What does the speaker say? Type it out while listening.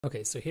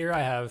Okay, so here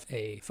I have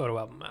a photo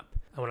album app,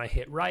 and when I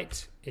hit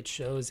right, it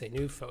shows a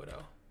new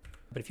photo.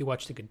 But if you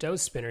watch the Godot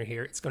spinner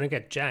here, it's going to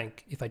get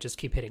jank if I just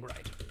keep hitting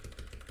right.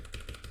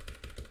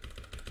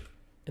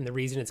 And the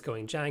reason it's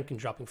going jank and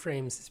dropping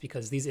frames is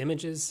because these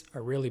images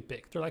are really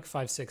big. They're like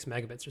 5-6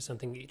 megabits or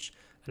something each.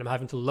 And I'm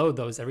having to load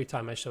those every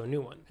time I show a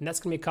new one. And that's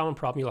going to be a common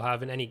problem you'll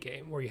have in any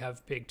game where you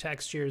have big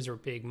textures or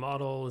big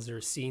models or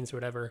scenes or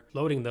whatever.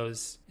 Loading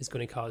those is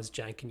going to cause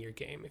jank in your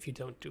game if you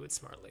don't do it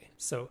smartly.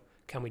 So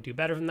can we do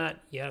better than that?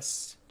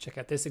 Yes. Check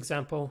out this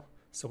example.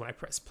 So when I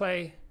press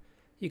play,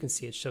 you can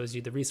see it shows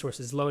you the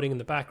resources loading in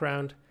the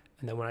background.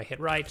 And then when I hit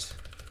right,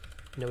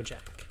 no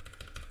jank.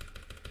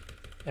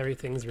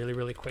 Everything's really,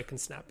 really quick and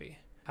snappy.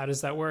 How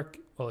does that work?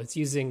 Well, it's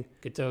using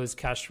Godot's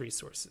cache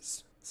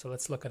resources. So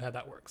let's look at how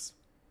that works.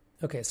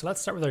 Okay, so let's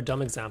start with our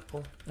dumb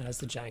example that has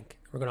the jank.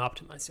 We're going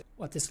to optimize it.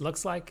 What this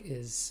looks like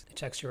is a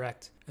texture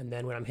rect. And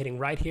then when I'm hitting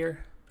right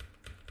here,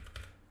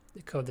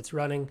 the code that's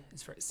running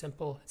is very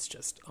simple. It's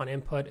just on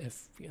input.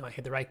 If I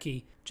hit the right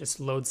key, just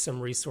load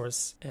some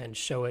resource and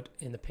show it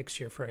in the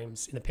picture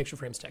frames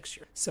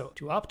texture. So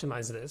to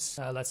optimize this,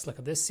 let's look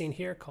at this scene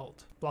here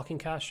called blocking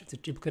cache. It's a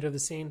duplicate of the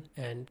scene,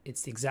 and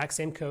it's the exact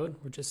same code.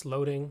 We're just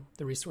loading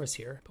the resource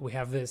here, but we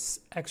have this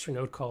extra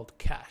node called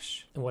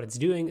cache. And what it's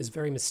doing is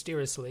very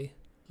mysteriously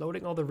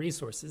loading all the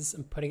resources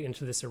and putting it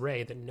into this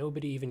array that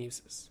nobody even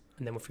uses.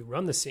 And then if we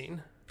run the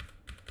scene,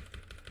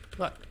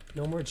 look,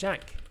 no more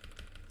jank.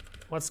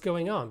 What's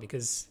going on?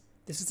 Because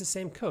this is the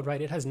same code,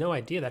 right? It has no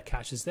idea that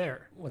cache is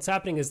there. What's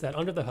happening is that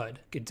under the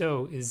hood,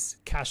 Godot is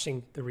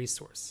caching the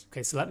resource.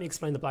 Okay, so let me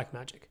explain the black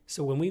magic.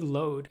 So when we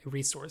load a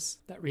resource,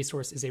 that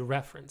resource is a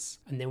reference,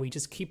 and then we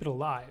just keep it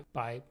alive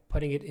by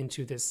putting it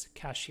into this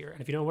cache here.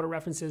 And if you don't know what a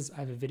reference is, I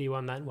have a video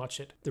on that,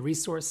 watch it. The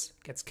resource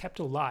gets kept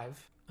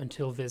alive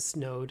until this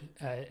node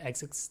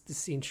exits the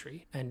scene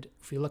tree. And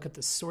if we look at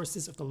the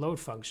sources of the load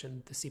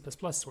function, the C++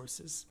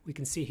 sources, we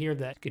can see here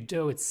that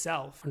Godot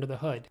itself, under the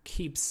hood,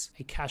 keeps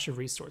a cache of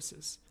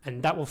resources.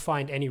 And that will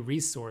find any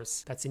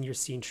resource that's in your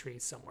scene tree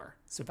somewhere.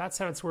 So that's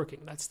how it's working.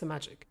 That's the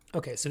magic.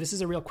 Okay, so this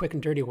is a real quick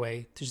and dirty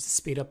way to just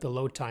speed up the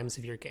load times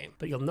of your game.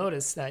 But you'll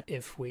notice that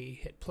if we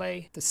hit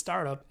play, the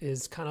startup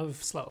is kind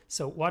of slow.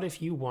 So what if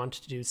you want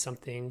to do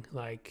something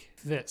like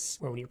this,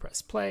 where when you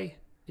press play,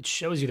 it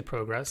shows you the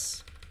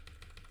progress.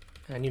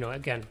 And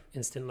again,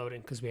 instant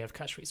loading because we have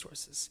cache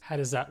resources. How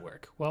does that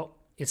work? Well,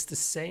 it's the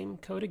same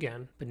code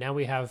again, but now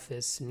we have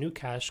this new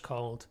cache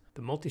called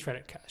the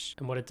multi-threaded cache.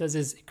 And what it does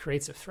is it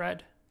creates a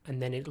thread,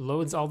 and then it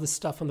loads all this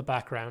stuff on the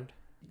background.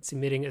 It's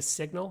emitting a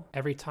signal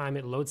every time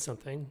it loads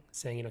something,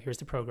 saying, here's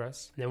the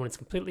progress. And then when it's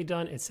completely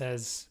done, it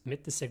says,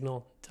 emit the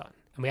signal, done.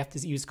 And we have to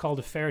use call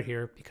to ferret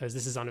here because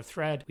this is on a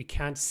thread. We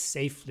can't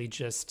safely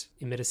just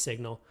emit a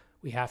signal.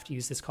 We have to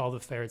use this call to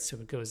ferret so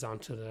it goes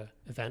onto the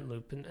event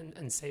loop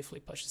and safely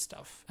pushes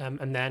stuff.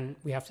 And then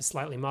we have to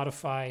slightly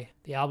modify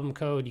the album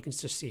code. You can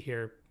just see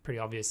here, pretty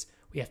obvious.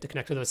 We have to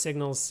connect to those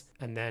signals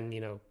and then,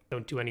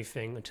 don't do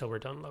anything until we're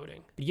done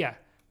loading. But yeah,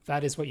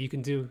 that is what you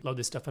can do. Load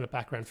this stuff on a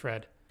background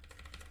thread.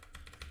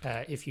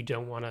 If you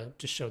don't want to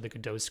just show the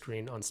Godot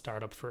screen on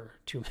startup for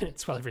 2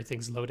 minutes while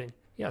everything's loading.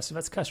 Yeah, so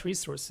that's cache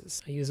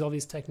resources. I use all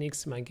these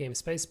techniques in my game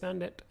Space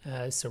Bandit.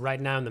 So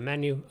right now in the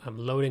menu, I'm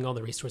loading all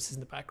the resources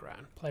in the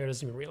background. Player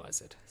doesn't even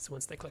realize it. So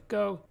once they click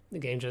go, the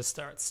game just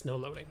starts, no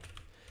loading.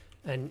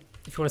 And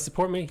if you want to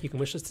support me, you can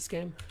wishlist this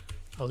game.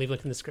 I'll leave a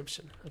link in the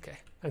description. Okay,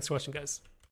 thanks for watching, guys.